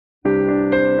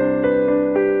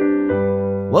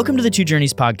Welcome to the Two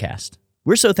Journeys podcast.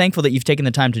 We're so thankful that you've taken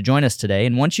the time to join us today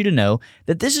and want you to know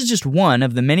that this is just one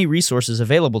of the many resources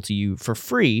available to you for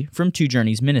free from Two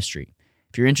Journeys Ministry.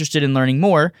 If you're interested in learning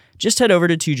more, just head over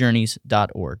to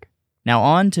twojourneys.org. Now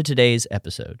on to today's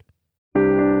episode.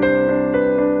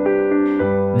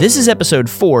 This is episode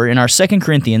 4 in our 2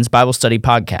 Corinthians Bible Study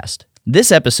podcast. This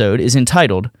episode is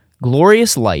entitled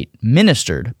Glorious Light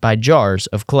Ministered by Jars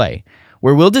of Clay,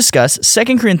 where we'll discuss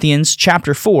 2 Corinthians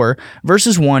chapter 4,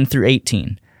 verses 1 through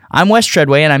 18. I'm Wes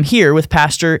Treadway, and I'm here with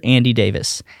Pastor Andy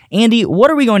Davis. Andy, what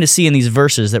are we going to see in these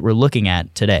verses that we're looking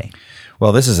at today?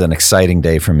 Well, this is an exciting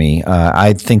day for me.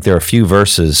 I think there are a few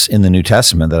verses in the New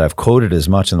Testament that I've quoted as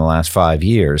much in the last 5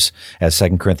 years as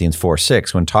 2 Corinthians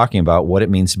 4:6 when talking about what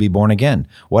it means to be born again,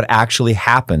 what actually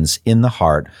happens in the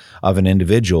heart of an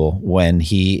individual when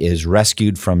he is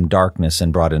rescued from darkness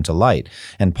and brought into light.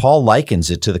 And Paul likens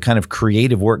it to the kind of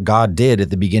creative work God did at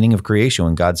the beginning of creation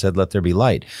when God said, "Let there be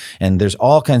light." And there's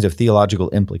all kinds of theological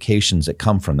implications that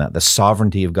come from that, the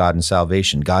sovereignty of God in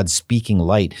salvation, God speaking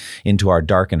light into our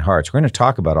darkened hearts. We're going to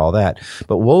talk about all that,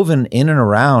 but woven in and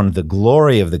around the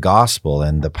glory of the gospel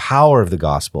and the power of the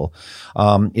gospel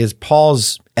is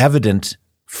Paul's evident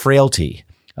frailty,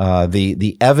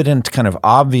 the evident kind of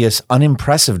obvious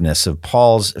unimpressiveness of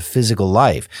Paul's physical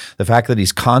life, the fact that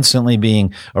he's constantly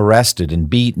being arrested and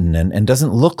beaten and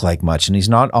doesn't look like much, and he's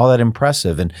not all that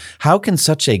impressive. And how can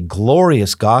such a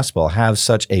glorious gospel have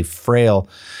such a frail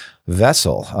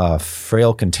vessel,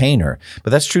 frail container? But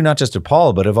that's true not just of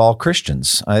Paul, but of all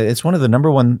Christians. It's one of the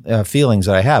number one feelings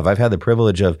that I have. I've had the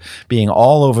privilege of being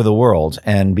all over the world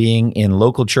and being in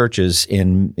local churches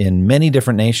in many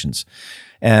different nations.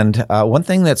 And one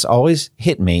thing that's always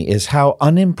hit me is how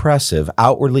unimpressive,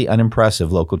 outwardly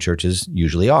unimpressive local churches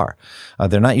usually are.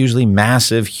 They're not usually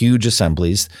massive, huge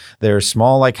assemblies. They're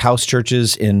small, like house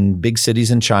churches in big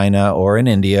cities in China or in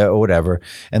India or whatever.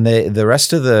 And the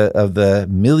rest of the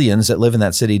millions that live in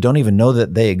that city don't even know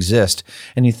that they exist.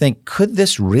 And you think, could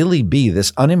this really be,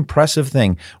 this unimpressive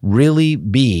thing, really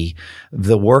be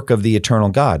the work of the eternal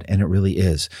God? And it really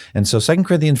is. And so 2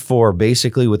 Corinthians 4,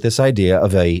 basically with this idea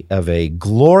of a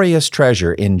glorious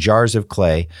treasure in jars of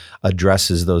clay,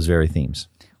 addresses those very themes.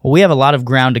 Well, we have a lot of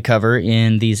ground to cover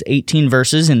in these 18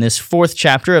 verses in this fourth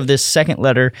chapter of this second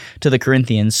letter to the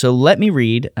Corinthians. So let me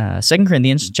read 2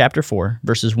 Corinthians chapter 4,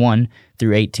 verses 1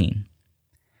 through 18.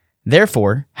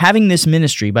 Therefore, having this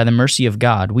ministry by the mercy of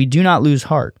God, we do not lose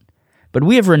heart, but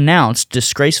we have renounced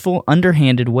disgraceful,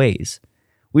 underhanded ways.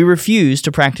 We refuse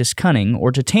to practice cunning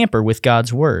or to tamper with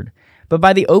God's word, but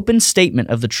by the open statement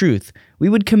of the truth, we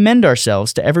would commend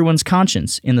ourselves to everyone's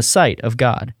conscience in the sight of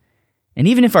God. And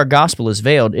even if our gospel is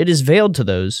veiled, it is veiled to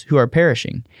those who are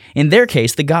perishing. In their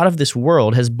case, the God of this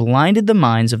world has blinded the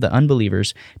minds of the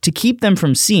unbelievers to keep them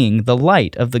from seeing the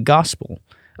light of the gospel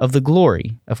of the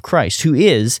glory of Christ, who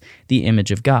is the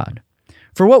image of God.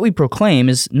 For what we proclaim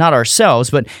is not ourselves,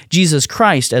 but Jesus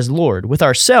Christ as Lord, with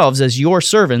ourselves as your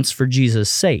servants for Jesus'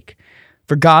 sake.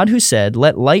 For God, who said,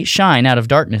 "Let light shine out of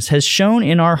darkness," has shone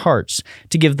in our hearts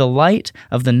to give the light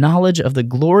of the knowledge of the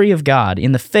glory of God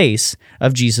in the face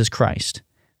of Jesus Christ.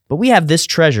 But we have this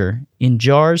treasure in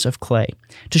jars of clay,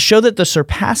 to show that the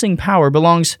surpassing power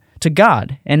belongs to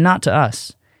God and not to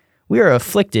us. We are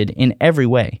afflicted in every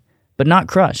way, but not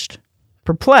crushed,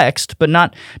 perplexed, but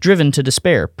not driven to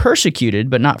despair, persecuted,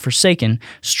 but not forsaken,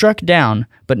 struck down,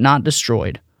 but not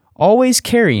destroyed, always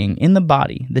carrying in the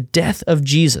body the death of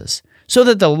Jesus, so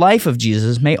that the life of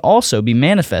Jesus may also be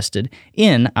manifested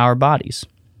in our bodies.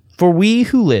 For we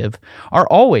who live are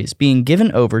always being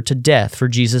given over to death for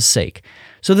Jesus' sake,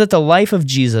 so that the life of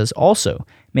Jesus also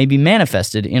may be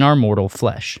manifested in our mortal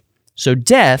flesh. So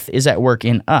death is at work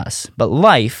in us, but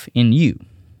life in you.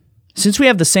 Since we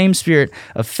have the same spirit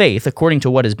of faith, according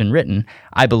to what has been written,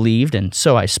 "I believed, and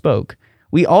so I spoke,"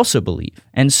 we also believe,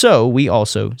 and so we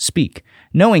also speak,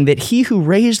 knowing that he who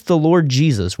raised the Lord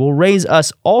Jesus will raise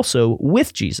us also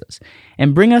with Jesus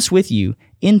and bring us with you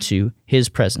into his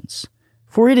presence.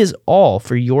 For it is all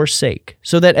for your sake,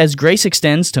 so that as grace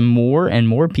extends to more and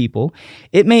more people,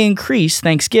 it may increase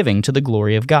thanksgiving to the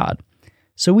glory of God.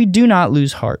 So we do not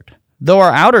lose heart. Though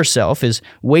our outer self is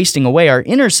wasting away, our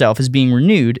inner self is being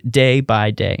renewed day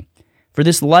by day. For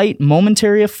this light,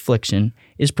 momentary affliction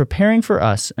is preparing for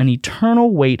us an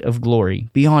eternal weight of glory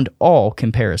beyond all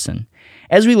comparison,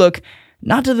 as we look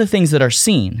not to the things that are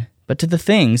seen, but to the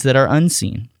things that are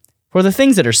unseen. For the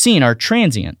things that are seen are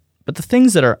transient, but the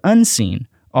things that are unseen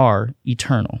are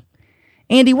eternal.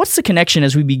 Andy, what's the connection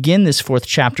as we begin this fourth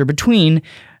chapter between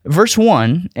verse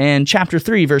 1 and chapter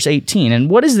 3, verse 18? And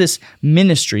what is this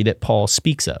ministry that Paul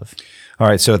speaks of? All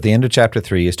right, so at the end of chapter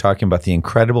 3, he's talking about the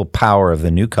incredible power of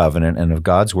the new covenant and of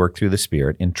God's work through the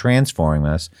Spirit in transforming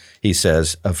us, he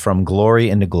says, from glory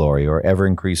into glory, or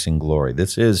ever-increasing glory.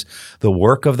 This is the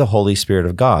work of the Holy Spirit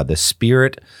of God, the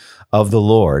Spirit of the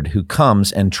Lord who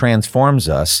comes and transforms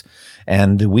us,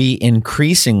 and we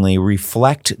increasingly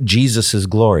reflect Jesus'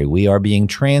 glory. We are being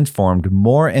transformed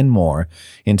more and more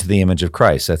into the image of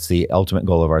Christ. That's the ultimate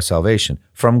goal of our salvation,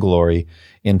 from glory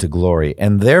into glory.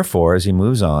 And therefore, as he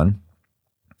moves on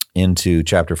into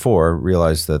chapter 4,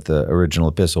 realize that the original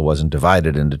epistle wasn't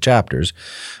divided into chapters,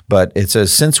 but it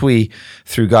says, since we,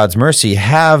 through God's mercy,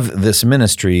 have this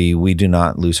ministry, we do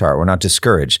not lose heart. We're not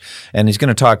discouraged. And he's going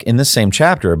to talk in this same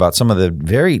chapter about some of the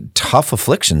very tough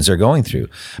afflictions they're going through.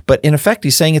 But in effect,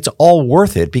 he's saying it's all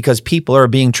worth it because people are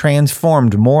being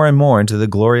transformed more and more into the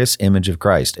glorious image of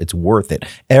Christ. It's worth it.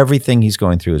 Everything he's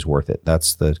going through is worth it.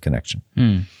 That's the connection.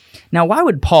 Now, why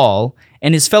would Paul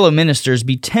and his fellow ministers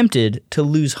be tempted to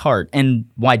lose heart, and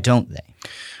why don't they?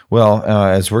 Well,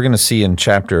 as we're going to see in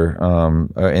chapter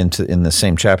in the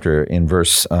same chapter in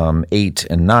verse 8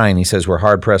 and 9, he says, "We're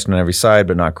hard pressed on every side,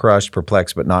 but not crushed;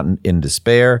 perplexed, but not in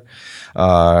despair;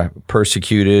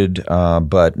 persecuted,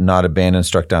 but not abandoned;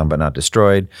 struck down, but not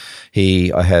destroyed." He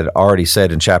had already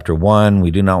said in chapter 1,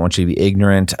 "We do not want you to be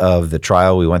ignorant of the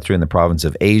trial we went through in the province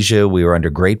of Asia. We were under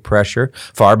great pressure,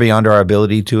 far beyond our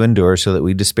ability to endure, so that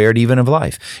we despaired even of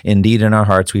life. Indeed, in our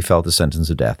hearts we felt the sentence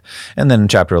of death." And then in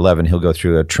chapter 11, he'll go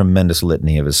through a tremendous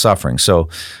litany of his suffering. So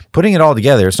putting it all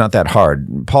together, it's not that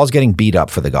hard. Paul's getting beat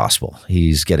up for the gospel.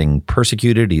 He's getting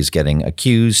persecuted. He's getting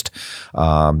accused.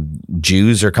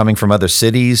 Jews are coming from other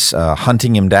cities,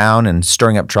 hunting him down and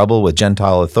stirring up trouble with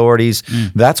Gentile authorities.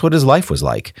 That's what his life was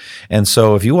like. And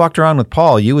so if you walked around with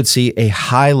Paul, you would see a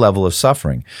high level of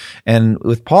suffering. And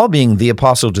with Paul being the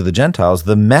apostle to the Gentiles,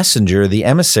 the messenger, the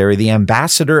emissary, the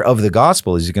ambassador of the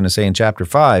gospel, as he's going to say in chapter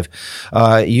 5,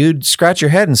 you'd scratch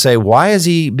your head and say, why is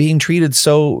he being treated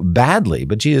so badly?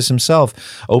 But Jesus himself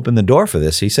opened the door for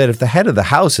this. He said, if the head of the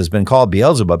house has been called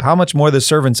Beelzebub, how much more the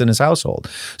servants in his household?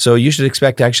 So you should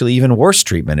expect actually even worse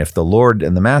treatment if the Lord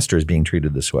and the master is being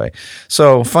treated this way.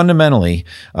 So fundamentally,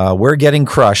 we're getting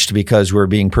crushed because we're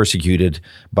being persecuted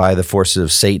by the forces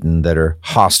of Satan that are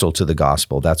hostile to the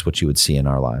gospel. That's what you would see in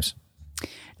our lives.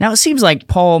 Now, it seems like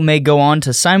Paul may go on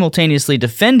to simultaneously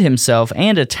defend himself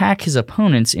and attack his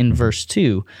opponents in verse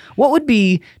 2. What would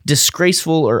be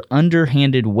disgraceful or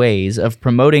underhanded ways of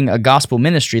promoting a gospel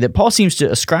ministry that Paul seems to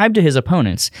ascribe to his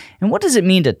opponents? And what does it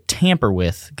mean to tamper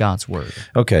with God's word?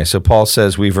 Okay, so Paul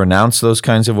says we've renounced those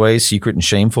kinds of ways, secret and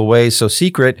shameful ways. So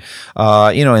secret,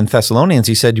 in Thessalonians,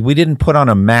 he said, we didn't put on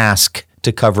a mask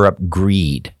to cover up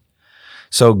greed.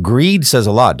 So greed says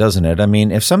a lot, doesn't it? I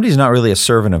mean, if somebody's not really a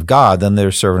servant of God, then they're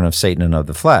a servant of Satan and of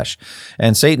the flesh.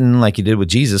 And Satan, like he did with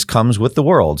Jesus, comes with the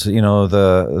world.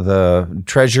 The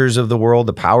treasures of the world,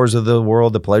 the powers of the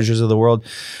world, the pleasures of the world.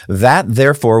 That,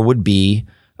 therefore, would be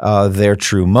their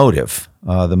true motive.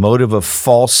 The motive of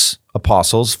false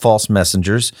apostles, false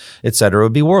messengers, etc.,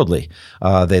 would be worldly.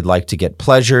 They'd like to get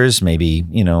pleasures, maybe,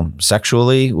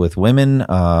 sexually with women,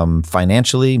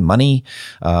 financially, money,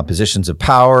 positions of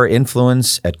power,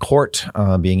 influence at court,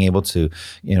 being able to,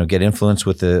 get influence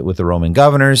with the Roman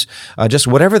governors, just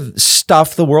whatever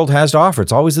stuff the world has to offer.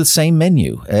 It's always the same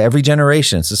menu. Every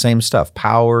generation, it's the same stuff,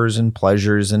 powers and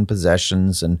pleasures and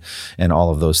possessions and all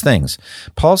of those things.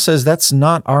 Paul says that's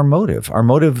not our motive. Our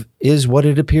motive is what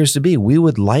it appears to be. We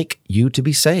would like you to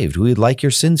be saved. We would like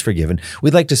your sins forgiven.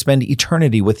 We'd like to spend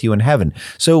eternity with you in heaven.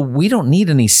 So we don't need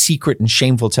any secret and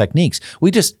shameful techniques.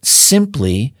 We just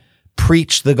simply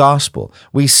preach the gospel.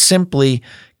 We simply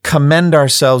commend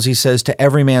ourselves, he says, to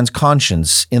every man's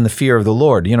conscience in the fear of the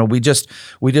Lord. We just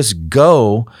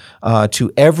go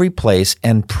to every place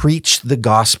and preach the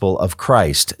gospel of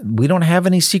Christ. We don't have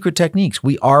any secret techniques.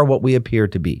 We are what we appear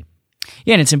to be.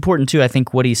 Yeah, and it's important, too, I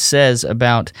think, what he says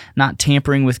about not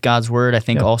tampering with God's word. I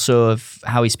think also of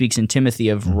how he speaks in Timothy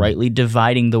of rightly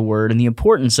dividing the word and the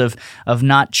importance of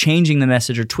not changing the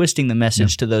message or twisting the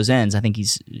message to those ends. I think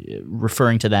he's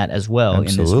referring to that as well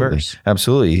in this verse.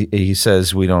 Absolutely. He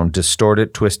says we don't distort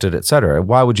it, twist it, etc.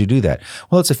 Why would you do that?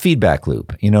 Well, it's a feedback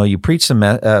loop. You preach some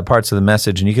parts of the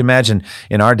message, and you can imagine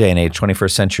in our day and age,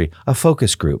 21st century, a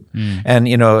focus group. And,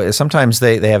 sometimes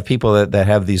they have people that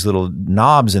have these little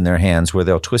knobs in their hands sides where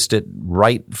they'll twist it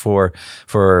right for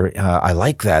I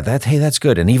like that. Hey, that's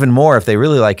good. And even more if they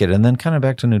really like it. And then kind of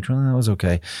back to neutral. That was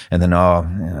okay. And then,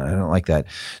 I don't like that.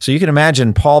 So you can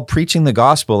imagine Paul preaching the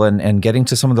gospel and getting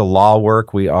to some of the law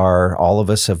work. All of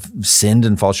us have sinned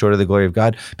and fall short of the glory of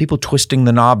God. People twisting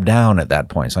the knob down at that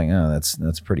point. It's like,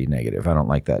 that's pretty negative. I don't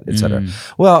like that, et cetera.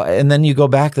 Well, and then you go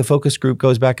back, the focus group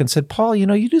goes back and said, Paul,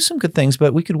 you do some good things,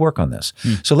 but we could work on this.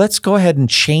 So let's go ahead and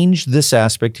change this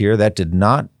aspect here. That did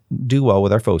not do well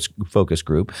with our focus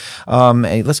group.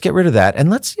 Let's get rid of that and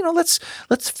let's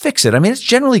fix it. I mean, it's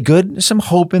generally good. There's some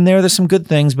hope in there. There's some good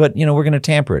things, but we're going to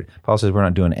tamper it. Paul says we're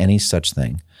not doing any such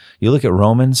thing. You look at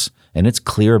Romans, and it's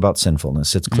clear about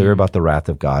sinfulness. It's clear about the wrath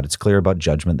of God. It's clear about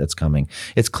judgment that's coming.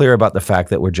 It's clear about the fact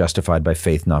that we're justified by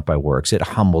faith, not by works. It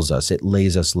humbles us. It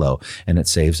lays us low, and it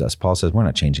saves us. Paul says we're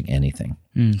not changing anything.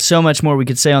 So much more we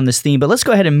could say on this theme, but let's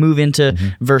go ahead and move into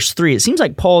verse 3. It seems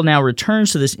like Paul now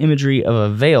returns to this imagery of a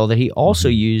veil that he also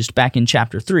used back in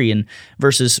chapter 3 in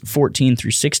verses 14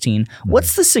 through 16.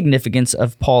 What's the significance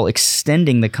of Paul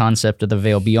extending the concept of the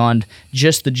veil beyond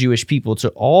just the Jewish people to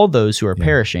all those who are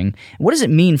perishing? What does it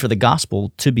mean for the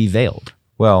gospel to be veiled?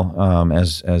 Well,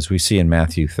 as we see in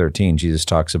Matthew 13, Jesus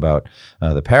talks about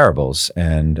the parables,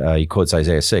 and he quotes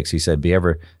Isaiah 6. He said, be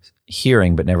ever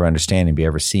hearing but never understanding, be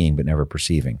ever seeing but never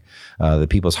perceiving. The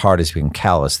people's heart has become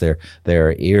callous.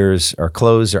 Their ears are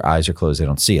closed, their eyes are closed, they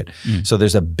don't see it. So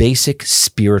there's a basic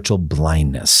spiritual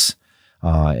blindness.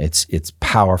 It's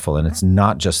powerful, and it's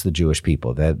not just the Jewish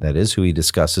people. That is who he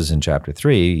discusses in chapter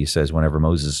 3. He says whenever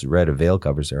Moses read, a veil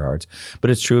covers their hearts. But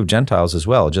it's true of Gentiles as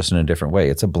well, just in a different way.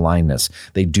 It's a blindness.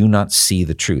 They do not see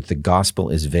the truth. The gospel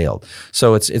is veiled.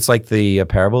 So it's like the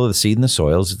parable of the seed and the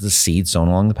soils. It's the seed sown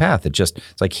along the path. It's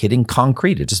like hitting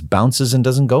concrete. It just bounces and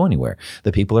doesn't go anywhere.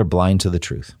 The people are blind to the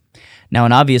truth. Now,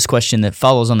 an obvious question that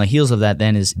follows on the heels of that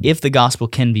then is, if the gospel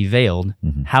can be veiled,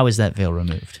 how is that veil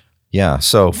removed? Yeah,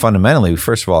 so fundamentally, we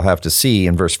first of all have to see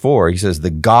in verse 4, he says, the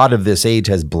God of this age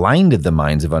has blinded the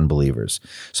minds of unbelievers,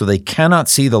 so they cannot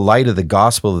see the light of the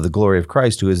gospel of the glory of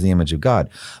Christ, who is the image of God.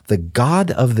 The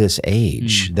God of this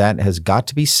age, that has got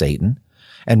to be Satan.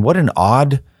 And what an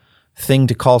odd thing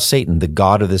to call Satan, the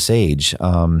God of this age.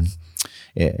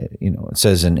 It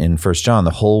says in 1 John,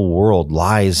 the whole world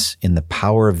lies in the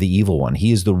power of the evil one.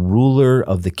 He is the ruler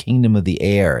of the kingdom of the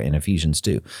air in Ephesians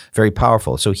 2. Very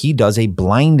powerful. So he does a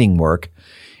blinding work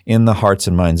in the hearts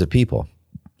and minds of people.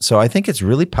 So I think it's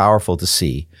really powerful to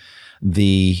see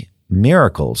the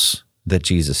miracles that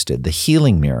Jesus did, the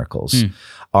healing miracles,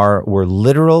 were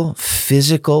literal,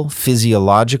 physical,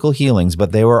 physiological healings,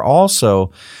 but they were also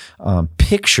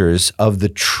pictures of the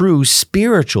true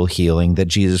spiritual healing that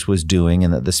Jesus was doing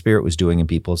and that the Spirit was doing in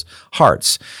people's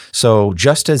hearts. So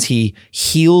just as he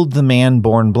healed the man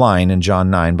born blind in John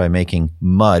 9 by making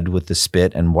mud with the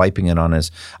spit and wiping it on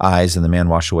his eyes, and the man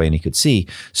washed away and he could see,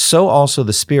 so also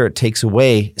the Spirit takes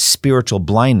away spiritual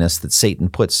blindness that Satan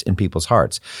puts in people's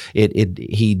hearts.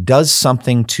 He does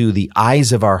something to the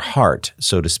eyes of our heart,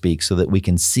 so to speak, so that we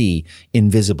can see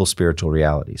invisible spiritual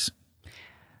realities.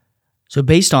 So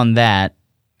based on that,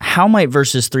 how might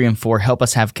verses 3 and 4 help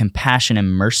us have compassion and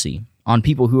mercy on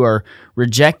people who are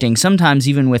rejecting, sometimes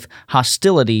even with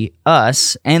hostility,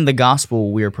 us and the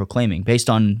gospel we are proclaiming, based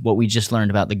on what we just learned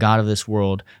about the God of this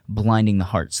world blinding the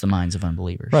hearts, the minds of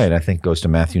unbelievers? Right. I think it goes to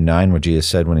Matthew 9, where Jesus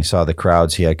said when he saw the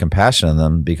crowds, he had compassion on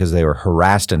them because they were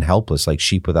harassed and helpless like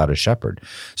sheep without a shepherd.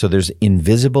 So there's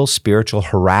invisible spiritual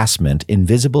harassment,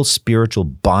 invisible spiritual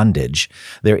bondage.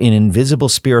 They're in invisible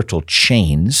spiritual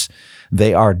chains.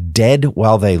 They are dead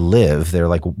while they live. They're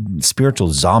like spiritual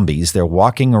zombies. They're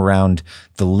walking around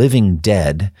the living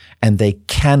dead, and they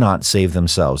cannot save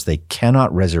themselves. They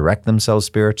cannot resurrect themselves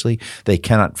spiritually. They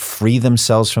cannot free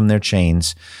themselves from their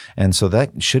chains. And so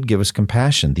that should give us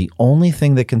compassion. The only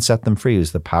thing that can set them free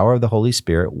is the power of the Holy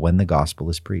Spirit when the gospel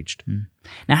is preached.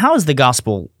 Now, how is the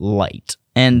gospel light?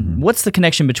 And what's the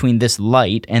connection between this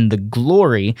light and the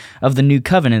glory of the new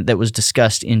covenant that was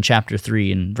discussed in chapter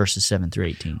 3 in verses 7 through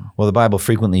 18? Well, the Bible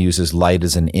frequently uses light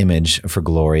as an image for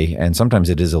glory, and sometimes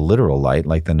it is a literal light,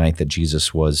 like the night that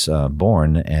Jesus was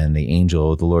born, and the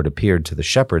angel of the Lord appeared to the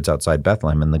shepherds outside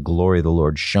Bethlehem, and the glory of the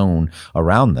Lord shone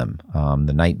around them.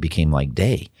 The night became like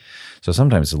day. So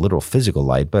sometimes it's a literal physical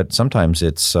light, but sometimes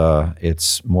it's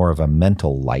more of a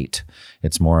mental light.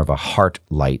 It's more of a heart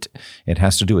light. It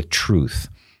has to do with truth.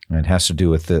 And it has to do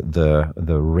with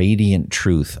the radiant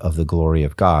truth of the glory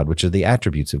of God, which are the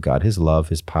attributes of God: His love,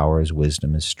 His power, His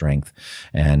wisdom, His strength,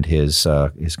 and His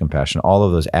compassion. All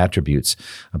of those attributes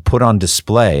put on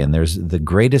display, and there's the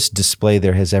greatest display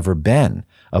there has ever been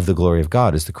of the glory of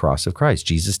God is the cross of Christ,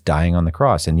 Jesus dying on the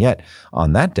cross. And yet,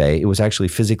 on that day, it was actually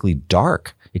physically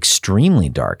dark, extremely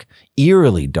dark,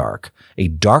 eerily dark. A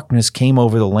darkness came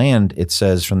over the land, it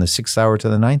says, from the 6th hour to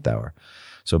the 9th hour.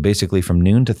 So basically from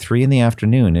noon to 3 in the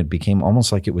afternoon, it became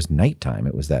almost like it was nighttime.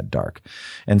 It was that dark.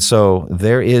 And so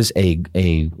there is a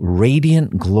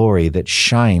radiant glory that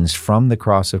shines from the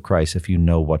cross of Christ if you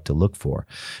know what to look for.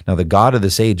 Now, the God of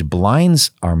this age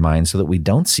blinds our minds so that we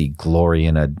don't see glory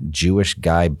in a Jewish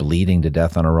guy bleeding to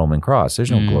death on a Roman cross. There's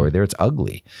no glory there. It's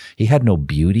ugly. He had no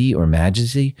beauty or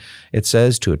majesty, it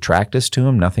says, to attract us to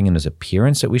him, nothing in his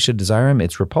appearance that we should desire him.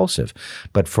 It's repulsive.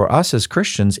 But for us as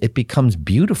Christians, it becomes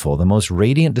beautiful, the most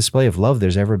radiant display of love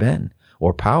there's ever been,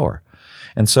 or power.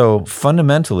 And so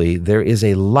fundamentally, there is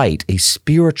a light, a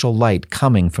spiritual light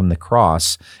coming from the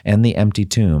cross and the empty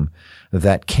tomb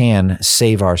that can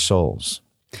save our souls.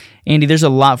 Andy, there's a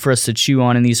lot for us to chew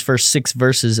on in these first 6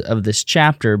 verses of this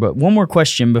chapter, but one more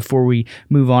question before we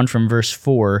move on from verse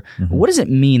 4. What does it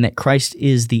mean that Christ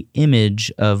is the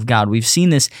image of God? We've seen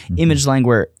this image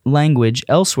language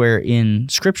elsewhere in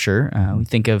Scripture. We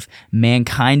think of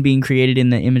mankind being created in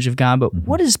the image of God, but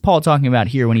what is Paul talking about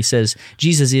here when he says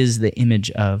Jesus is the image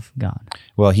of God?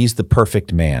 Well, he's the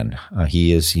perfect man.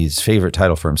 His favorite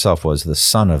title for himself was the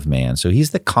Son of Man. So he's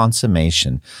the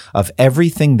consummation of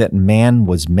everything that man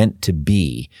was meant to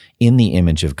be in the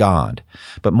image of God.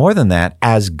 But more than that,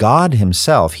 as God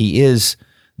himself, he is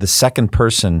the second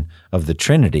person of the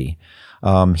Trinity.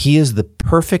 He is the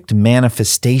perfect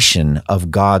manifestation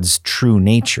of God's true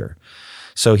nature.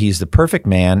 So he's the perfect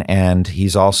man, and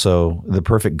he's also the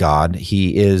perfect God.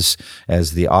 He is,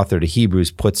 as the author to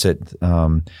Hebrews puts it,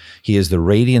 he is the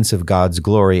radiance of God's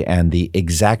glory and the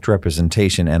exact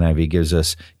representation. NIV gives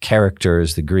us character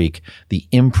as the Greek, the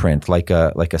imprint, like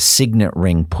a signet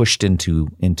ring pushed into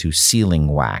sealing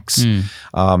wax.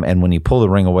 And when you pull the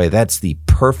ring away, that's the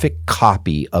perfect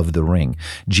copy of the ring.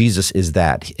 Jesus is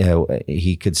that.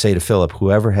 He could say to Philip,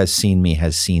 "Whoever has seen me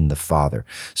has seen the Father."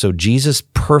 So Jesus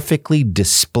perfectly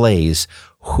displays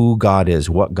who God is,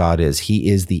 what God is. He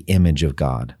is the image of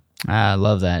God. I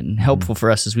love that, and helpful for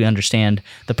us as we understand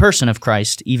the person of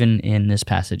Christ, even in this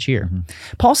passage here.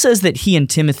 Paul says that he and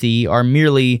Timothy are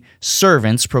merely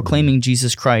servants proclaiming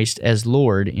Jesus Christ as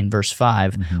Lord in verse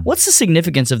 5. What's the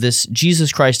significance of this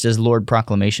Jesus Christ as Lord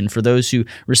proclamation for those who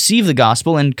receive the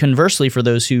gospel, and conversely for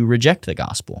those who reject the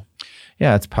gospel?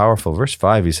 Yeah, it's powerful. Verse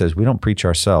 5, he says, we don't preach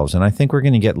ourselves. And I think we're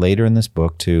going to get later in this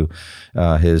book to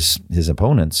his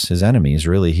opponents, his enemies,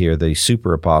 really here, the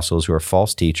super apostles who are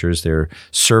false teachers. They're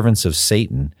servants of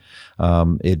Satan.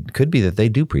 It could be that they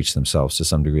do preach themselves to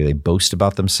some degree. They boast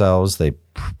about themselves. They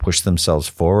push themselves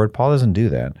forward. Paul doesn't do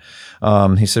that.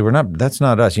 He said, that's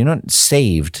not us. You're not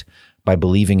saved by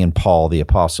believing in Paul the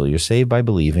apostle. You're saved by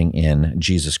believing in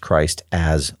Jesus Christ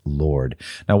as Lord.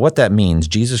 Now, what that means,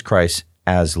 Jesus Christ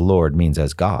as Lord means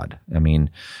as God. I mean,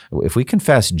 if we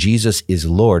confess Jesus is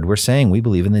Lord, we're saying we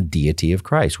believe in the deity of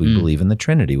Christ. We believe in the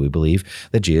Trinity. We believe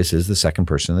that Jesus is the second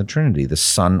person of the Trinity, the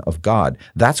Son of God.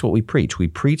 That's what we preach. We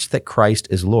preach that Christ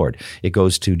is Lord. It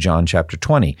goes to John chapter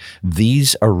 20.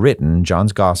 These are written,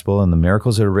 John's gospel and the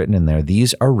miracles that are written in there,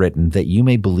 these are written that you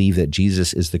may believe that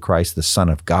Jesus is the Christ, the Son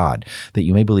of God, that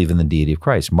you may believe in the deity of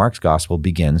Christ. Mark's gospel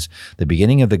begins, the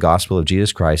beginning of the gospel of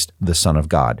Jesus Christ, the Son of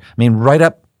God. I mean, right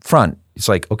up front, it's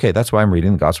like, okay, that's why I'm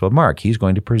reading the Gospel of Mark. He's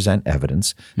going to present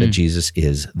evidence that Jesus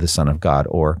is the Son of God,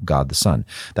 or God the Son.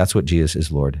 That's what Jesus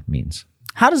is Lord means.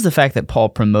 How does the fact that Paul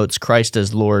promotes Christ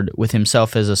as Lord with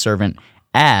himself as a servant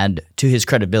add to his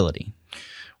credibility?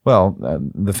 Well,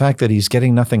 the fact that he's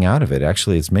getting nothing out of it,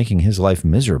 actually, it's making his life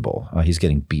miserable. He's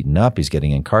getting beaten up. He's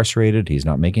getting incarcerated. He's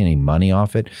not making any money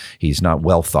off it. He's not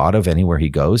well thought of anywhere he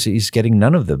goes. He's getting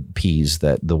none of the P's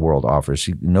that the world offers.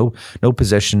 No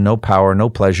possession, no power,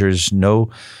 no pleasures, no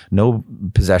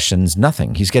possessions,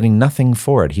 nothing. He's getting nothing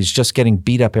for it. He's just getting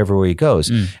beat up everywhere he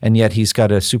goes. And yet he's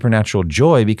got a supernatural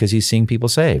joy because he's seeing people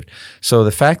saved. So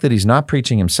the fact that he's not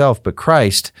preaching himself, but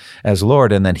Christ as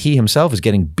Lord, and that he himself is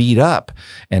getting beat up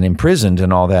and imprisoned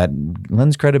and all that,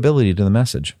 lends credibility to the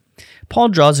message. Paul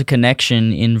draws a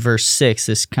connection in verse 6,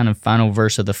 this kind of final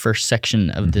verse of the first section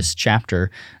of this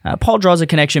chapter. Paul draws a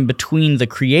connection between the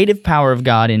creative power of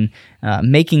God in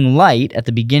making light at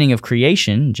the beginning of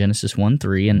creation, Genesis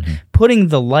 1:3, and putting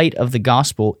the light of the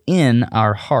gospel in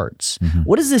our hearts.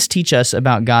 What does this teach us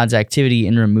about God's activity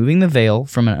in removing the veil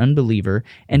from an unbeliever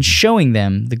and showing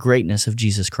them the greatness of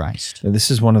Jesus Christ?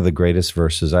 This is one of the greatest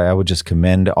verses. I would just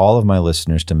commend all of my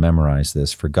listeners to memorize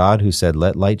this. For God, who said,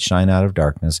 "Let light shine out of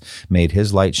darkness," made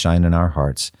his light shine in our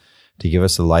hearts to give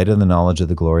us the light of the knowledge of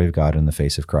the glory of God in the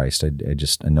face of Christ.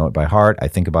 I know it by heart. I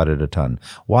think about it a ton.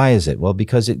 Why is it? Well,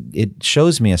 because it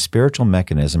shows me a spiritual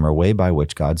mechanism or way by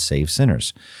which God saves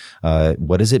sinners.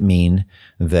 What does it mean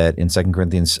that in 2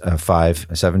 Corinthians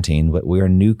 5:17, that we are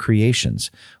new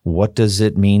creations? What does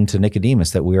it mean to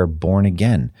Nicodemus that we are born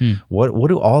again? What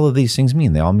do all of these things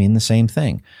mean? They all mean the same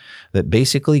thing. That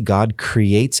basically God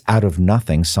creates out of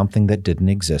nothing something that didn't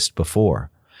exist before.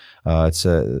 It's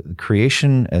a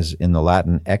creation, as in the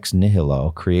Latin, ex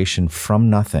nihilo, creation from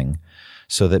nothing,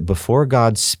 so that before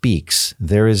God speaks,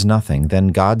 there is nothing. Then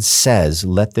God says,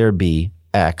 "Let there be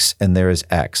X," and there is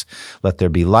X. "Let there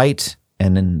be light,"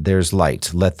 and then there's light.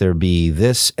 "Let there be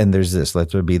this," and there's this. "Let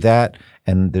there be that,"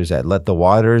 and there's that. "Let the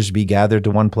waters be gathered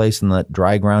to one place and let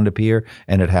dry ground appear,"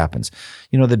 and it happens.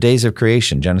 You know, the days of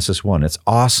creation, Genesis 1, it's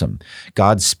awesome.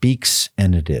 God speaks,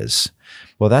 and it is.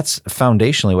 Well, that's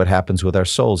foundationally what happens with our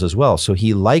souls as well. So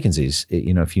he likens these.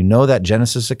 You know, if you know that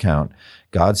Genesis account,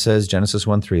 God says, Genesis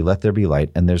 1:3, "Let there be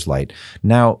light," and there's light.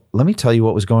 Now, let me tell you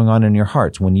what was going on in your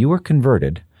hearts. When you were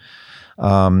converted,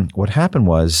 what happened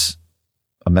was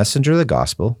a messenger of the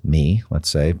gospel, me, let's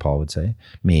say, Paul would say,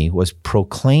 me, was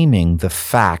proclaiming the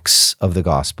facts of the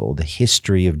gospel, the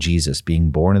history of Jesus,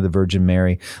 being born of the Virgin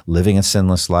Mary, living a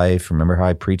sinless life. Remember how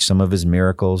I preached some of his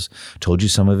miracles, told you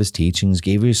some of his teachings,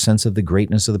 gave you a sense of the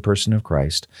greatness of the person of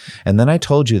Christ. And then I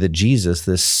told you that Jesus,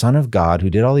 this Son of God who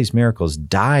did all these miracles,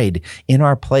 died in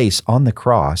our place on the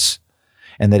cross,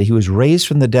 and that he was raised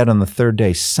from the dead on the third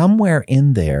day. Somewhere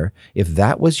in there, if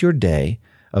that was your day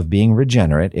of being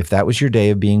regenerate, if that was your day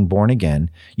of being born again,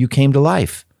 you came to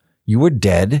life. You were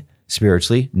dead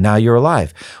spiritually, now you're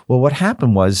alive. Well, what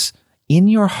happened was, in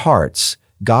your hearts,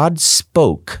 God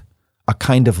spoke a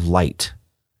kind of light.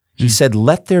 He said,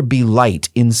 "Let there be light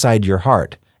inside your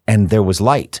heart," and there was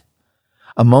light.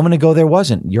 A moment ago, there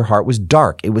wasn't. Your heart was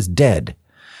dark. It was dead.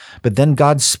 But then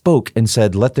God spoke and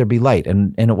said, "Let there be light,"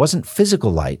 and it wasn't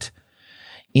physical light.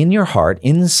 In your heart,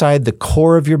 inside the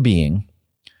core of your being,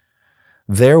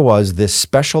 there was this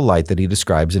special light that he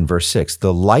describes in verse 6,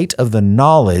 the light of the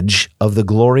knowledge of the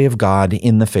glory of God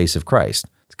in the face of Christ.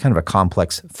 It's kind of a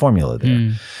complex formula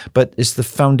there. But it's the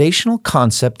foundational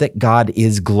concept that God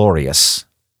is glorious.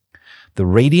 The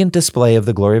radiant display of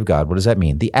the glory of God. What does that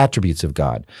mean? The attributes of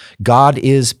God. God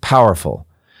is powerful.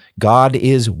 God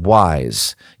is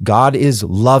wise. God is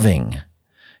loving.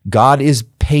 God is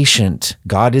patient.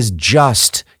 God is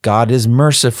just. God is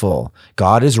merciful.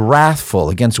 God is wrathful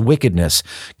against wickedness.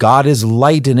 God is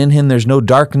light, and in him there's no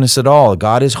darkness at all.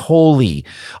 God is holy.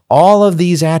 All of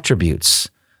these attributes,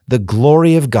 the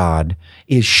glory of God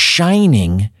is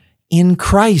shining in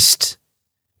Christ,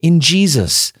 in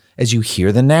Jesus. As you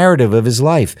hear the narrative of his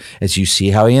life, as you see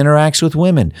how he interacts with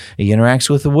women, he interacts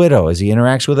with the widow, as he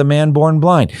interacts with a man born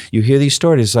blind, you hear these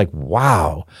stories. It's like,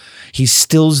 wow. He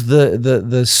stills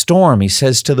the storm. He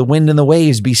says to the wind and the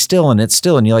waves, "Be still," and it's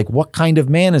still. And you're like, what kind of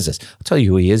man is this? I'll tell you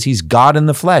who he is. He's God in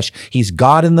the flesh. He's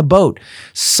God in the boat.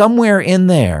 Somewhere in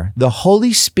there, the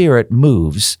Holy Spirit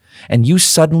moves, and you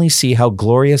suddenly see how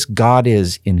glorious God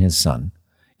is in his Son,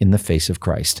 in the face of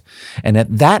Christ. And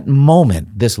at that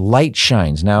moment, this light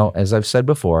shines. Now, as I've said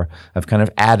before, I've kind of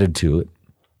added to it.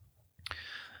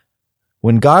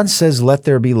 When God says, "Let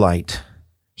there be light,"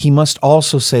 he must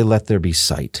also say, "Let there be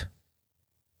sight."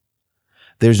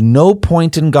 There's no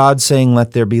point in God saying,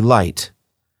 "Let there be light,"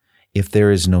 if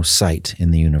there is no sight in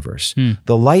the universe.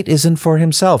 The light isn't for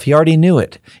himself. He already knew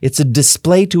it. It's a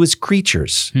display to his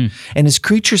creatures. And his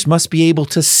creatures must be able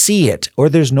to see it, or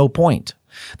there's no point.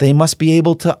 They must be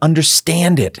able to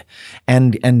understand it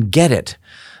and get it.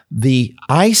 The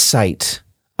eyesight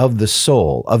of the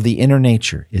soul, of the inner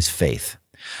nature, is faith.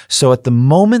 So at the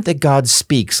moment that God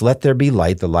speaks, "Let there be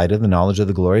light," the light of the knowledge of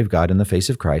the glory of God in the face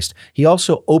of Christ, he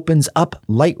also opens up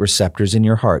light receptors in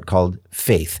your heart called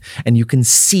faith. And you can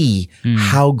see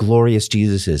how glorious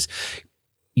Jesus is.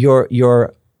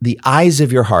 The eyes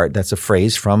of your heart, that's a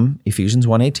phrase from Ephesians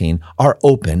 1:18, are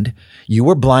opened. You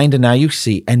were blind and now you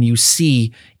see, and you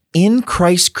see in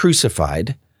Christ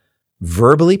crucified,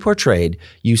 verbally portrayed,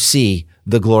 you see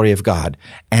the glory of God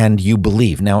and you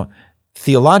believe. Now,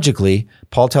 theologically,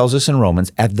 Paul tells us in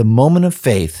Romans, at the moment of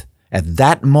faith, at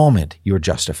that moment, you are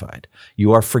justified.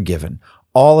 You are forgiven.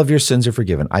 All of your sins are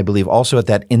forgiven. I believe also at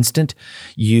that instant,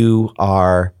 you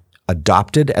are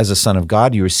adopted as a son of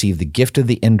God. You receive the gift of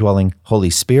the indwelling Holy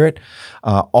Spirit.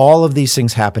 All of these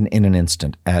things happen in an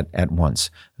instant, at once.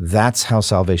 That's how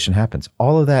salvation happens.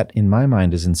 All of that, in my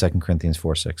mind, is in 2 Corinthians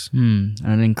 4:6.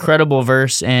 An incredible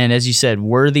verse, and as you said,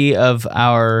 worthy of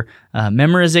our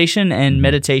memorization and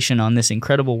meditation on this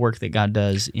incredible work that God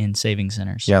does in saving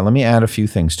sinners. Yeah, let me add a few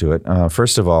things to it.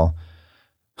 First of all,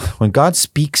 when God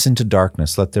speaks into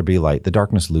darkness, let there be light, the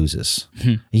darkness loses.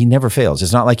 He never fails.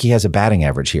 It's not like he has a batting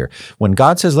average here. When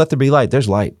God says, let there be light, there's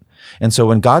light. And so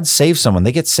when God saves someone,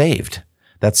 they get saved.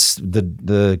 That's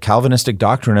the Calvinistic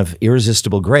doctrine of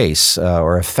irresistible grace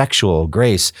or effectual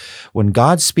grace. When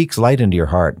God speaks light into your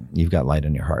heart, you've got light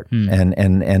in your heart.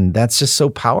 And that's just so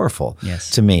powerful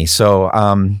to me. So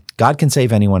God can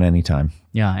save anyone anytime.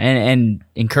 Yeah, and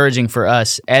encouraging for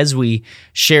us as we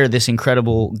share this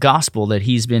incredible gospel that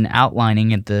he's been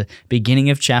outlining at the beginning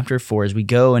of chapter 4, as we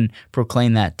go and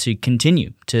proclaim that, to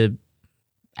continue to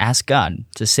ask God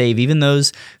to save even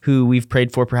those who we've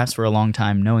prayed for perhaps for a long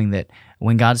time, knowing that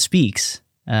when God speaks,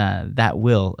 that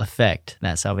will affect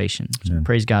that salvation. So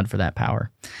praise God for that power.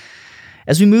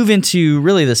 As we move into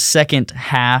really the second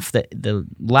half, the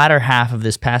latter half of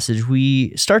this passage,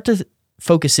 we start to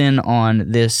focus in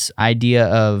on this idea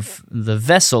of the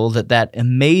vessel that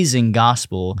amazing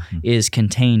gospel is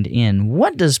contained in.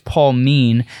 What does Paul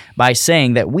mean by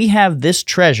saying that we have this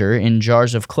treasure in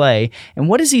jars of clay, and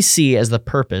what does he see as the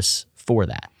purpose for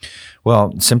that?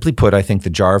 Well, simply put, I think the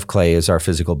jar of clay is our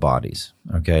physical bodies,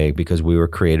 okay, because we were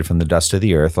created from the dust of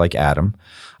the earth like Adam.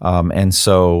 And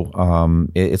so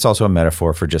it's also a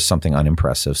metaphor for just something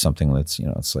unimpressive, something that's,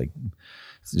 it's like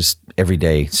just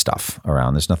everyday stuff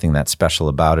around. There's nothing that special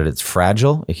about it. It's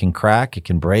fragile. It can crack. It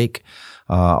can break.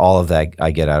 All of that I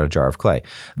get out of a jar of clay.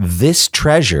 This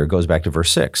treasure goes back to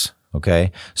verse 6,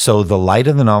 okay? So the light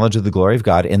of the knowledge of the glory of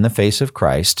God in the face of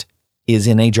Christ is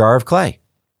in a jar of clay.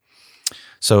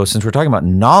 So since we're talking about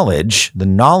knowledge, the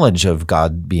knowledge of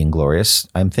God being glorious,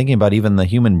 I'm thinking about even the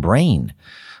human brain.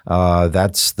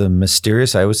 That's the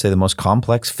mysterious, I would say the most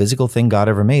complex physical thing God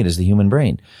ever made is the human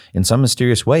brain. In some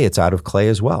mysterious way, it's out of clay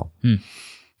as well.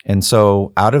 And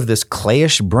so out of this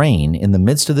clayish brain, in the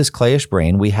midst of this clayish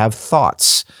brain, we have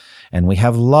thoughts and we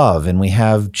have love and we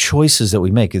have choices that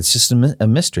we make. It's just a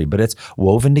mystery, but it's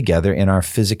woven together in our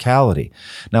physicality.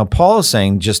 Now, Paul is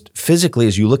saying just physically,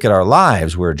 as you look at our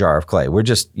lives, we're a jar of clay. We're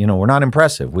just, we're not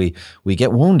impressive. We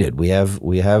get wounded. We have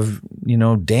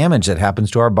damage that happens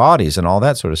to our bodies and all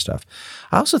that sort of stuff.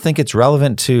 I also think it's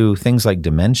relevant to things like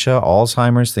dementia,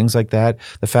 Alzheimer's, things like that.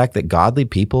 The fact that godly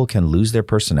people can lose their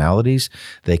personalities.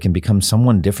 They can become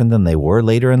someone different than they were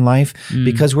later in life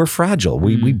because we're fragile.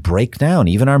 We break down.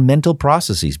 Even our mental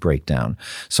processes break down.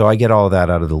 So I get all of that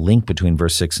out of the link between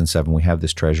verse 6 and 7. We have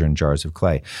this treasure in jars of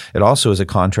clay. It also is a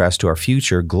contrast to our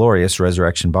future glorious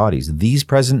resurrection bodies. These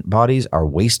present bodies are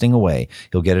wasting away.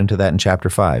 He'll get into that in chapter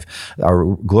 5.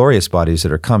 Our glorious bodies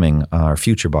that are coming, our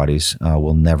future bodies,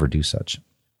 will never do such.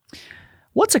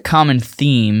 What's a common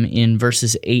theme in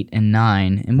verses 8 and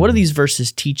 9, and what do these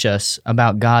verses teach us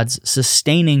about God's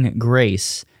sustaining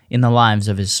grace in the lives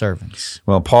of his servants?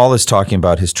 Well, Paul is talking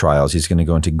about his trials. He's going to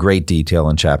go into great detail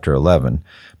in chapter 11.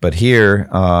 But here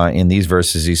in these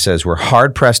verses, he says, we're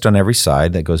hard-pressed on every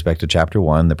side. That goes back to chapter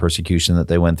 1, the persecution that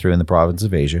they went through in the province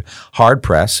of Asia.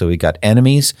 Hard-pressed, so we've got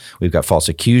enemies, we've got false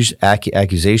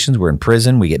accusations, we're in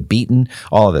prison, we get beaten,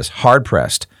 all of this.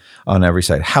 Hard-pressed on every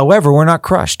side. However, we're not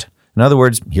crushed. In other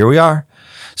words, here we are.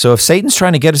 So if Satan's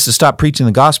trying to get us to stop preaching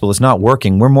the gospel, it's not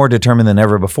working. We're more determined than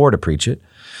ever before to preach it.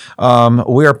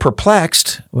 We are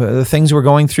perplexed. The things we're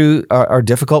going through are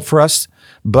difficult for us,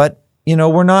 but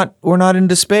we're not in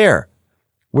despair.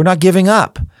 We're not giving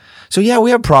up. So yeah,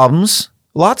 we have problems,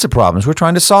 lots of problems. We're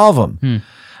trying to solve them.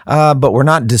 But we're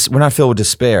not filled with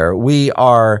despair. We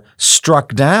are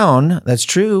struck down. That's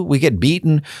true. We get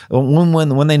beaten.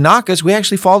 When they knock us, we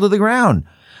actually fall to the ground.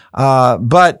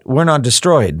 But we're not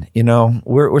destroyed.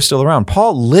 We're still around.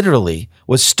 Paul literally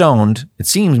was stoned, it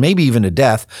seems maybe even to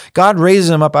death. God raises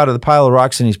him up out of the pile of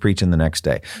rocks and he's preaching the next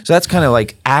day. So that's kind of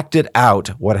like acted out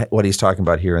what he's talking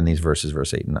about here in these verses,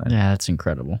 verse 8 and 9. Yeah, that's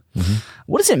incredible.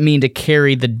 What does it mean to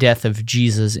carry the death of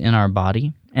Jesus in our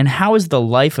body? And how is the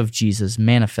life of Jesus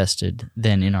manifested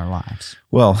then in our lives?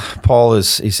 Well, Paul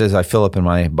says, I fill up in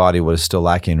my body what is still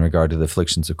lacking in regard to the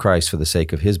afflictions of Christ for the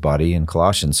sake of his body in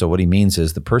Colossians. So what he means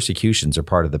is the persecutions are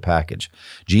part of the package.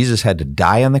 Jesus had to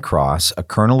die on the cross. A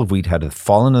kernel of wheat had to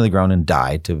fall into the ground and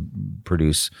die to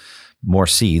produce more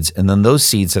seeds, and then those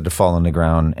seeds had to fall on the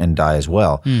ground and die as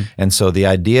well. And so the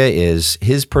idea is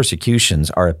his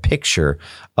persecutions are a picture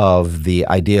of the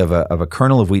idea of a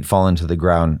kernel of wheat falling to the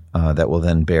ground that will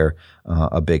then bear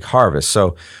a big harvest.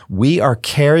 So we are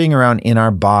carrying around in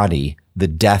our body the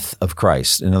death of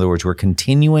Christ. In other words, we're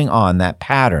continuing on that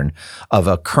pattern of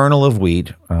a kernel of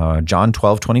wheat, John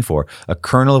 12:24, a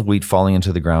kernel of wheat falling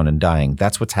into the ground and dying.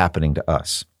 That's what's happening to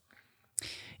us.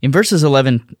 In verses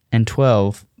 11 and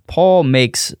 12, Paul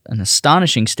makes an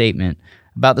astonishing statement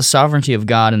about the sovereignty of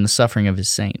God and the suffering of his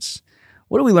saints.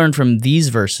 What do we learn from these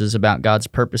verses about God's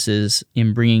purposes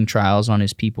in bringing trials on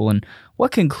his people, and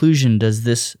what conclusion does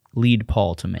this lead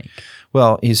Paul to make?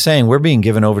 Well, he's saying we're being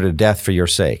given over to death for your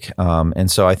sake. And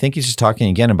so I think he's just talking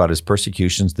again about his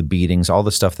persecutions, the beatings, all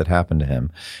the stuff that happened to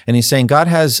him. And he's saying God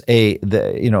has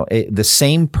the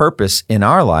same purpose in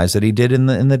our lives that he did in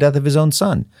the death of his own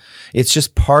son. It's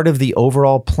just part of the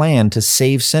overall plan to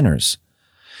save sinners.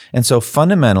 And so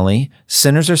fundamentally,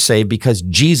 sinners are saved because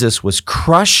Jesus was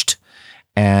crushed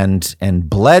and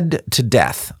bled to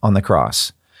death on the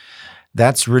cross.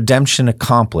 That's redemption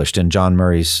accomplished in John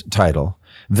Murray's title.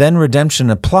 Then redemption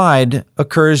applied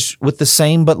occurs with the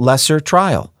same but lesser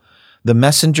trial. The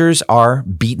messengers are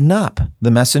beaten up.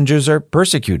 The messengers are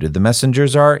persecuted. The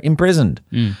messengers are imprisoned.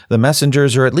 The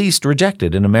messengers are at least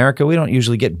rejected. In America, we don't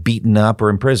usually get beaten up or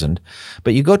imprisoned.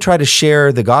 But you go try to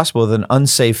share the gospel with an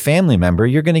unsaved family member,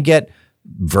 you're going to get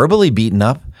verbally beaten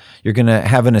up. You're going to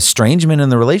have an estrangement in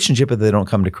the relationship if they don't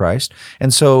come to Christ.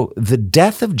 And so the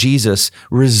death of Jesus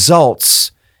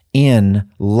results in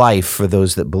life for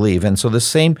those that believe. And so the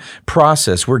same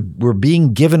process, we're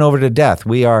being given over to death.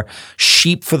 We are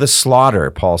sheep for the slaughter,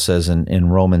 Paul says in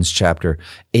Romans chapter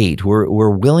 8. We're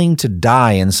willing to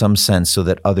die in some sense so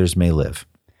that others may live.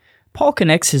 Paul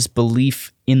connects his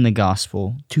belief in the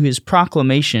gospel to his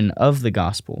proclamation of the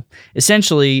gospel.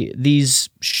 Essentially, these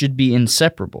should be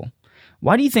inseparable.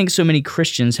 Why do you think so many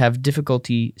Christians have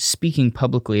difficulty speaking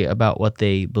publicly about what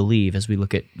they believe as we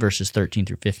look at verses 13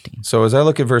 through 15? So as I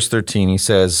look at verse 13, he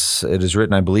says, "It is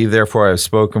written, I believe, therefore I have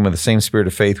spoken. With the same spirit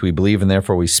of faith we believe, and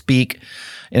therefore we speak."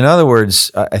 In other words,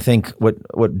 I think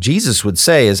what Jesus would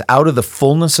say is, out of the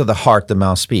fullness of the heart, the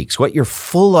mouth speaks. What you're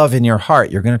full of in your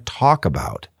heart, you're going to talk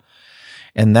about.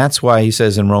 And that's why he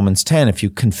says in Romans 10, if you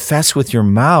confess with your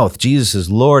mouth Jesus is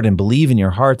Lord and believe in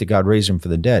your heart that God raised him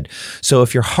from the dead. So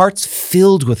if your heart's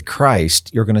filled with Christ,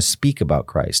 you're going to speak about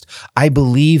Christ. I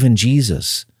believe in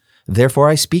Jesus, therefore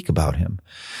I speak about him.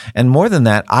 And more than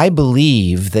that, I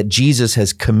believe that Jesus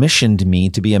has commissioned me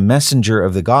to be a messenger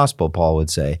of the gospel, Paul would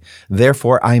say.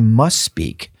 Therefore I must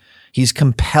speak. He's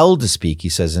compelled to speak, he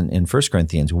says in 1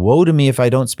 Corinthians. Woe to me if I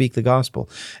don't speak the gospel.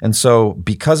 And so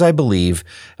because I believe,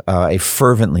 I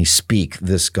fervently speak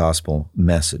this gospel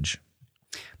message.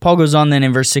 Paul goes on then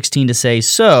in verse 16 to say,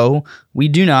 so we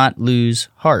do not lose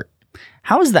heart.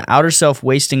 How is the outer self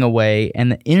wasting away and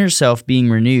the inner self being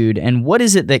renewed? And what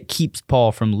is it that keeps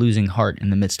Paul from losing heart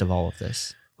in the midst of all of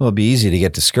this? Well, it'd be easy to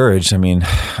get discouraged. I mean,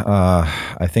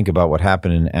 I think about what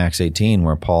happened in Acts 18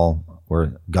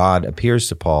 where God appears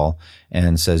to Paul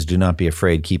and says, do not be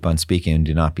afraid, keep on speaking, and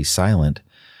do not be silent,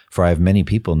 for I have many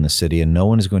people in the city, and no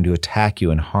one is going to attack you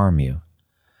and harm you.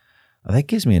 Well, that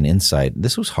gives me an insight.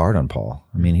 This was hard on Paul.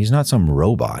 I mean, he's not some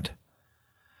robot.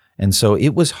 And so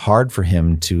it was hard for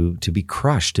him to be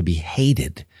crushed, to be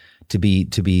hated, to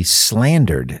be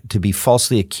slandered, to be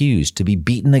falsely accused, to be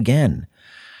beaten again.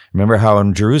 Remember how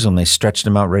in Jerusalem they stretched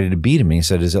him out ready to beat him. And he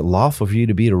said, is it lawful for you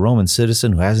to beat a Roman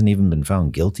citizen who hasn't even been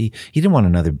found guilty? He didn't want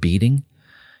another beating.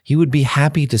 He would be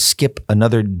happy to skip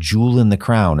another jewel in the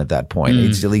crown at that point.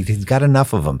 He's got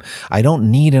enough of them. I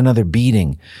don't need another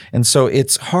beating. And so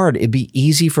it's hard. It'd be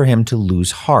easy for him to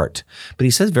lose heart. But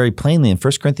he says very plainly in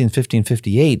 1 Corinthians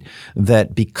 15:58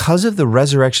 that because of the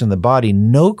resurrection of the body,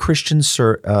 no Christian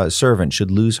servant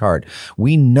should lose heart.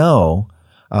 We know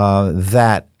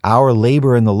that our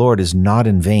labor in the Lord is not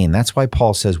in vain. That's why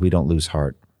Paul says we don't lose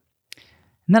heart.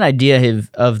 And that idea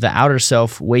of the outer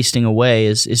self wasting away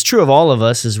is true of all of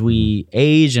us as we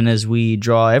age and as we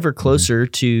draw ever closer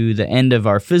to the end of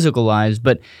our physical lives.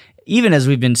 But even as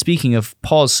we've been speaking of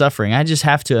Paul's suffering, I just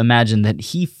have to imagine that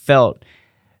he felt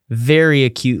very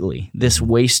acutely this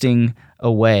wasting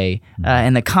away.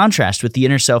 And the contrast with the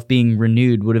inner self being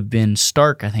renewed would have been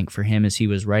stark, I think, for him as he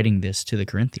was writing this to the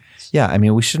Corinthians. Yeah, I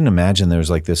mean, we shouldn't imagine there's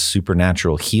like this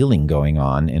supernatural healing going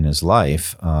on in his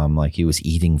life, like he was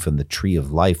eating from the tree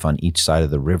of life on each side of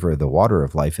the river, the water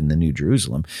of life in the New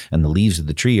Jerusalem, and the leaves of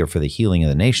the tree are for the healing of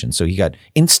the nation. So he got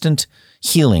instant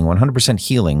healing, 100%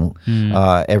 healing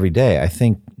every day. I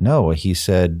think, no, he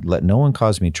said, let no one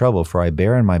cause me trouble, for I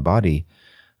bear in my body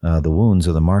the wounds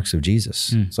are the marks of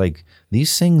Jesus. It's like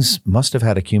these things must have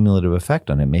had a cumulative effect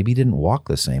on him. Maybe he didn't walk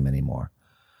the same anymore.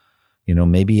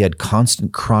 Maybe he had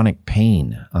constant chronic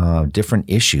pain, different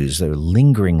issues, that are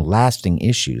lingering, lasting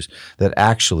issues that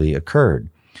actually occurred.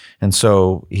 And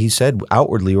so he said,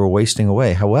 outwardly, we're wasting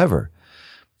away. However,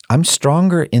 I'm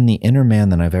stronger in the inner man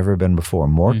than I've ever been before,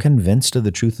 more convinced of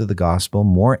the truth of the gospel,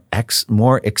 more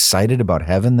excited about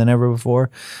heaven than ever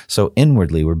before. So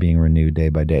inwardly, we're being renewed day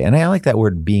by day. And I like that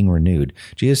word, being renewed.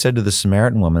 Jesus said to the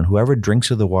Samaritan woman, whoever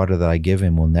drinks of the water that I give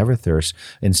him will never thirst.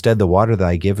 Instead, the water that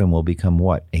I give him will become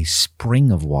what? A spring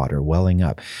of water welling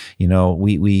up.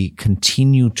 We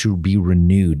continue to be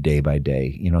renewed day by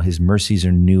day. His mercies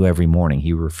are new every morning.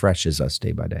 He refreshes us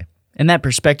day by day. And that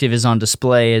perspective is on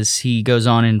display as he goes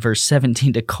on in verse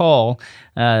 17 to call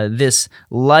this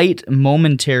light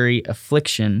momentary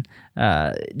affliction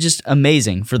just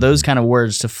amazing for those kind of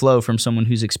words to flow from someone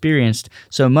who's experienced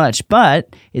so much.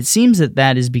 But it seems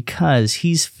that is because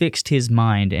he's fixed his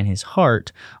mind and his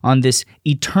heart on this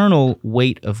eternal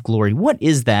weight of glory. What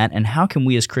is that, and how can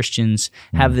we as Christians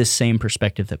have this same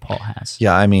perspective that Paul has?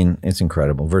 Yeah, it's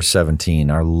incredible. Verse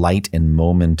 17, our light and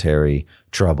momentary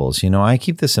troubles. I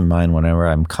keep this in mind whenever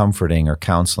I'm comforting or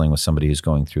counseling with somebody who's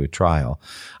going through a trial.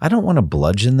 I don't want to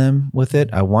bludgeon them with it.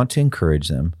 I want to encourage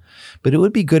them. But it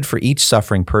would be good for each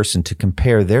suffering person to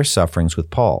compare their sufferings with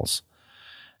Paul's.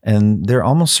 And they're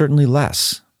almost certainly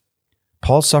less.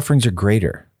 Paul's sufferings are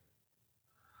greater.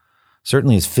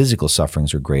 Certainly his physical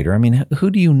sufferings are greater. Who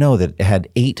do you know that had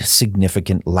 8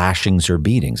 significant lashings or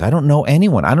beatings? I don't know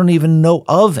anyone. I don't even know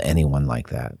of anyone like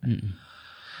that.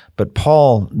 But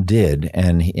Paul did,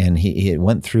 and he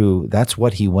went through, that's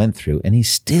what he went through, and he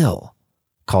still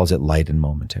calls it light and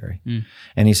momentary.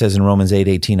 And he says in Romans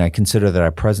 8:18, I consider that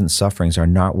our present sufferings are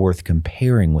not worth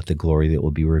comparing with the glory that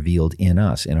will be revealed in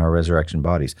us, in our resurrection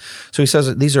bodies. So he says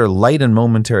that these are light and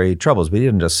momentary troubles, but he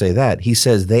didn't just say that. He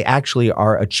says they actually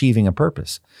are achieving a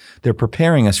purpose. They're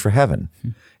preparing us for heaven.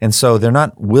 And so they're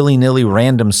not willy-nilly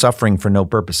random suffering for no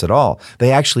purpose at all.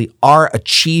 They actually are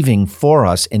achieving for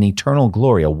us an eternal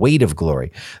glory, a weight of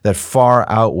glory that far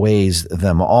outweighs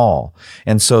them all.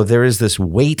 And so there is this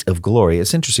weight of glory.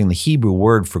 It's interesting, the Hebrew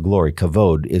word for glory,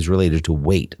 kavod, is related to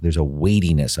weight. There's a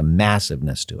weightiness, a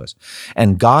massiveness to us.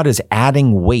 And God is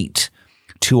adding weight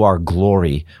to our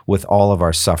glory with all of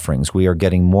our sufferings. We are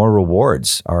getting more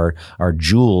rewards. Our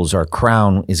jewels, our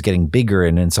crown is getting bigger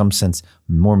and in some sense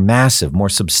more massive, more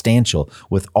substantial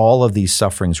with all of these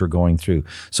sufferings we're going through.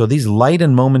 So these light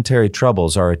and momentary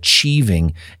troubles are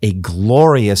achieving a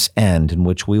glorious end in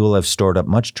which we will have stored up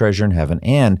much treasure in heaven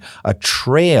and a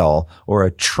trail or a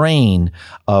train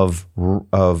of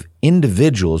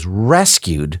individuals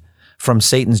rescued from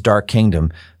Satan's dark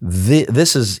kingdom.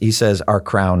 This is, he says, our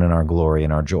crown and our glory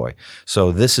and our joy.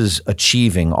 So this is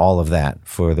achieving all of that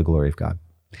for the glory of God.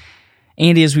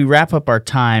 Andy, as we wrap up our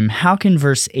time, how can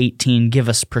verse 18 give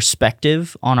us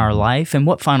perspective on our life? And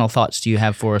what final thoughts do you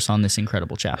have for us on this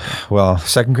incredible chapter? Well,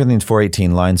 2 Corinthians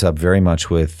 4:18 lines up very much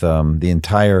with the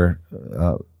entire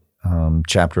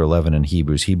chapter 11 in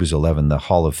Hebrews 11, the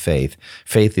hall of faith.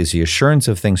 Faith is the assurance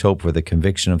of things hoped for, the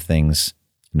conviction of things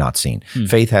not seen.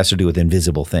 Faith has to do with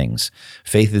invisible things.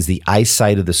 Faith is the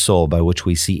eyesight of the soul by which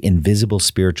we see invisible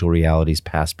spiritual realities,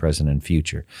 past, present, and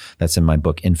future. That's in my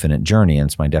book, Infinite Journey, and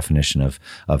it's my definition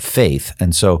of faith.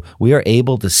 And so we are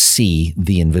able to see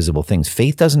the invisible things.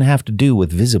 Faith doesn't have to do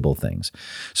with visible things.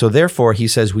 So therefore, he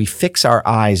says, we fix our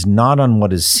eyes not on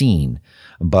what is seen,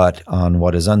 but on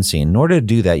what is unseen. In order to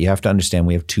do that, you have to understand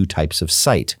we have 2 types of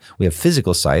sight. We have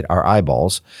physical sight, our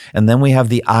eyeballs, and then we have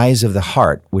the eyes of the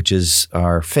heart, which is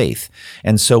our faith.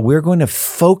 And so we're going to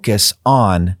focus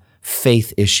on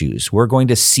faith issues. We're going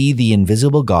to see the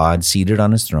invisible God seated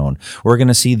on his throne. We're going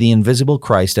to see the invisible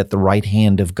Christ at the right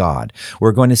hand of God.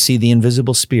 We're going to see the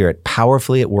invisible Spirit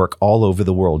powerfully at work all over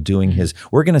the world doing his.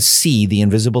 We're going to see the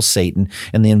invisible Satan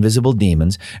and the invisible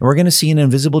demons. And we're going to see an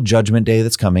invisible judgment day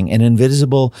that's coming, an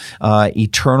invisible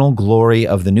eternal glory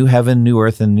of the new heaven, new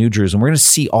earth, and new Jerusalem. We're going to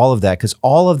see all of that because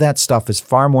all of that stuff is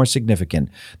far more significant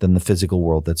than the physical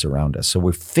world that's around us. So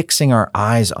we're fixing our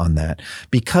eyes on that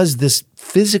because this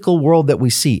physical world that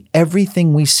we see,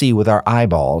 everything we see with our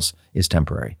eyeballs is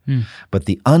temporary. But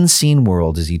the unseen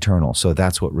world is eternal. So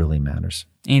that's what really matters.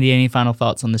 Andy, any final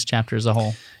thoughts on this chapter as a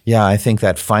whole? Yeah, I think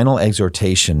that final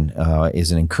exhortation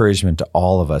is an encouragement to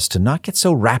all of us to not get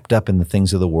so wrapped up in the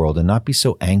things of the world and not be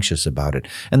so anxious about it.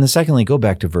 And then secondly, go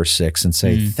back to verse 6 and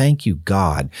say, thank you,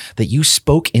 God, that you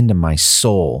spoke into my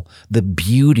soul the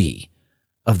beauty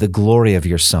of the glory of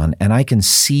your Son, and I can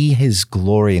see his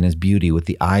glory and his beauty with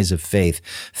the eyes of faith.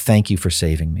 Thank you for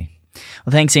saving me.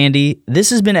 Well, thanks, Andy. This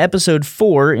has been episode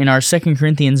 4 in our 2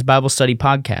 Corinthians Bible Study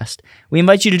podcast. We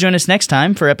invite you to join us next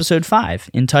time for episode 5,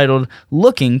 entitled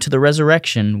Looking to the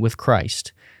Resurrection with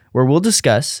Christ, where we'll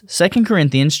discuss 2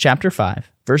 Corinthians chapter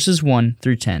 5, verses 1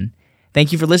 through 10.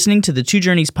 Thank you for listening to the Two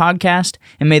Journeys podcast,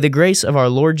 and may the grace of our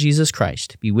Lord Jesus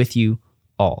Christ be with you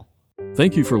all.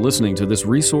 Thank you for listening to this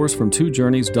resource from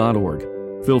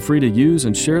twojourneys.org. Feel free to use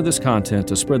and share this content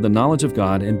to spread the knowledge of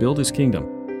God and build His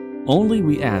kingdom. Only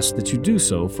we ask that you do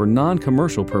so for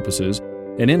non-commercial purposes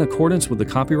and in accordance with the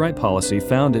copyright policy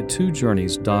found at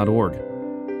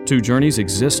twojourneys.org. Two Journeys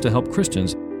exists to help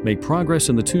Christians make progress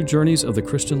in the two journeys of the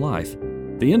Christian life,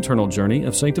 the internal journey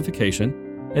of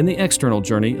sanctification and the external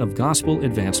journey of gospel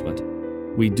advancement.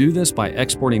 We do this by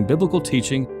exporting biblical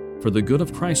teaching for the good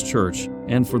of Christ's church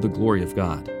and for the glory of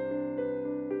God.